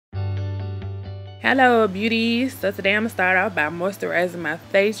Hello beauties, so today I'm going to start off by moisturizing my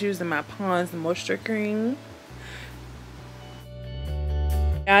face using my Pond's moisture cream.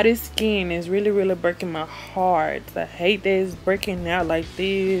 Now this skin is really breaking my heart. I hate that it's breaking out like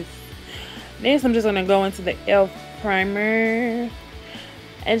this. Next I'm just going to go into the e.l.f. primer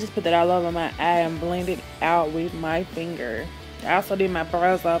and just put that all over my eye and blend it out with my finger. I also did my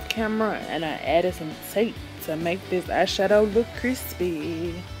brows off camera and I added some tape to make this eyeshadow look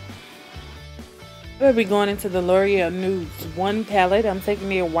crispy. We'll be going into the L'Oreal Nudes 1 palette. I'm taking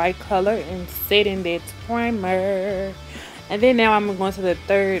the white color and setting that primer. And then now I'm going to the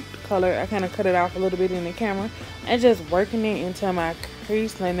third color. I kind of cut it off a little bit in the camera. And just working it into my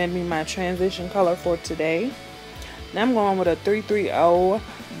crease. And that'll be my transition color for today. Now I'm going with a 330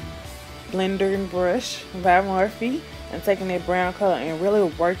 blender brush by Morphe. And taking that brown color and really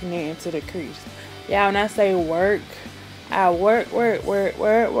working it into the crease. Yeah, when I say work, I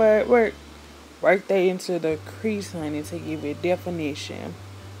work that into the crease, honey, to give it definition.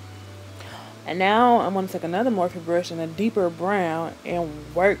 And now I'm going to take another Morphe brush in a deeper brown and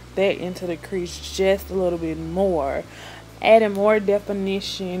work that into the crease just a little bit more, adding more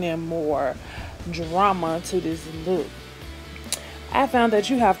definition and more drama to this look. I found that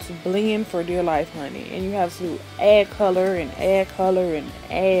you have to blend for dear life, honey, and you have to add color and add color and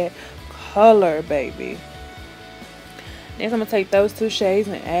add color, baby. Next, I'm going to take those two shades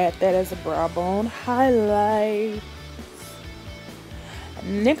and add that as a brow bone highlight.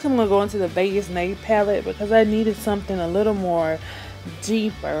 Next, I'm going to go into the Vegas Nape palette because I needed something a little more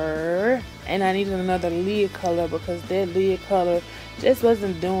deeper. And I needed another lid color because that lid color just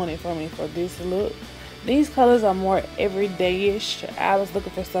wasn't doing it for me for this look. These colors are more everyday-ish. I was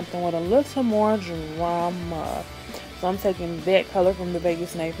looking for something with a little more drama. So I'm taking that color from the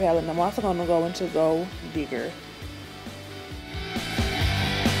Vegas Nape palette. And I'm also going to go into Gold Digger.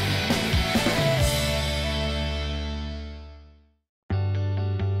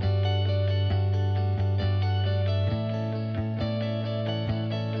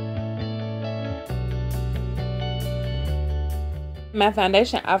 My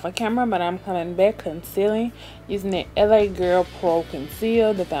foundation off of camera, but I'm coming back concealing using the LA Girl Pro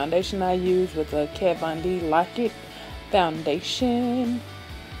Conceal. The foundation I use was a Kat Von D Lock-It foundation.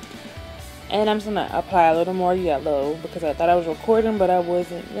 And I'm just going to apply a little more yellow because I thought I was recording, but I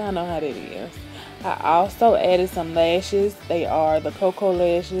wasn't. Y'all know how that is. I also added some lashes. They are the Cocoa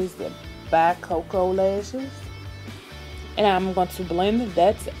Lashes, the by Cocoa Lashes. And I'm going to blend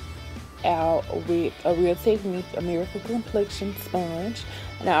that out with a Real Technique, a Miracle Complexion sponge.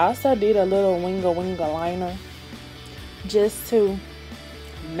 And I also did a little winga liner just to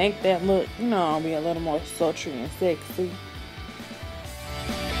make that look, you know, be a little more sultry and sexy.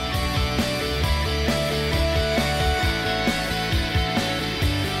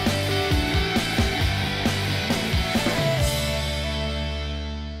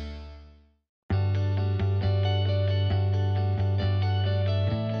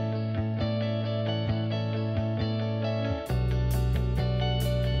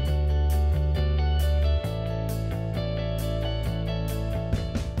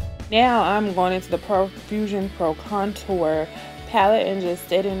 Now I'm going into the Profusion Pro Contour palette and just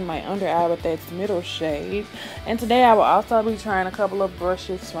setting my under eye with that middle shade. And today I will also be trying a couple of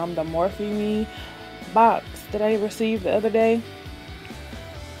brushes from the Morphe Me box that I received the other day.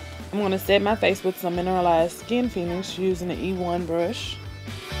 I'm going to set my face with some mineralized skin finish using the E1 brush.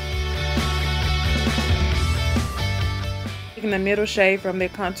 Taking the middle shade from the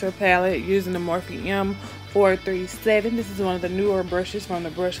contour palette using the Morphe M437. This is one of the newer brushes from the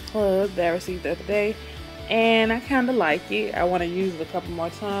Brush Club that I received the other day, and I kind of like it. I want to use it a couple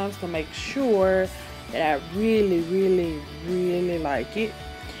more times to make sure that I really like it.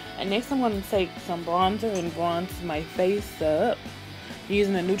 And next I'm going to take some bronzer and bronze my face up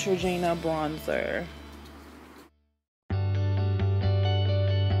using the Neutrogena bronzer.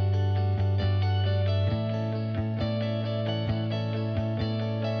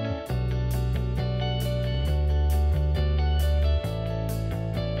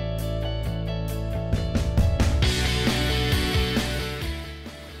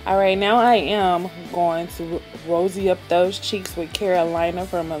 Alright, now I am going to rosy up those cheeks with Carolina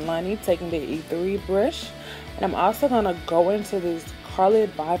from Milani, taking the E3 brush. And I'm also going to go into this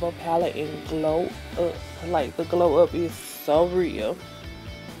Carlet Bible palette and glow up. Like, the glow up is so real.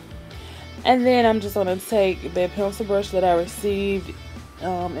 And then I'm just going to take that pencil brush that I received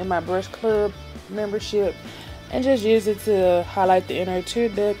in my Brush Club membership and just use it to highlight the inner tear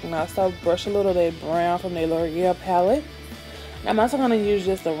duct, and also brush a little of that brown from the L'Oreal palette. I'm also going to use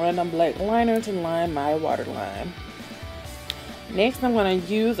just a random black liner to line my waterline. Next, I'm going to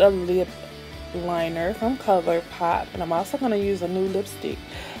use a lip liner from ColourPop, and I'm also going to use a new lipstick.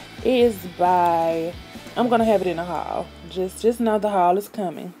 It is by, I'm going to have it in a haul. Just know the haul is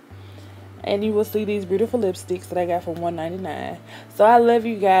coming. And you will see these beautiful lipsticks that I got for $1.99. So I love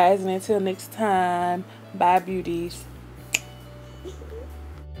you guys, and until next time, bye beauties.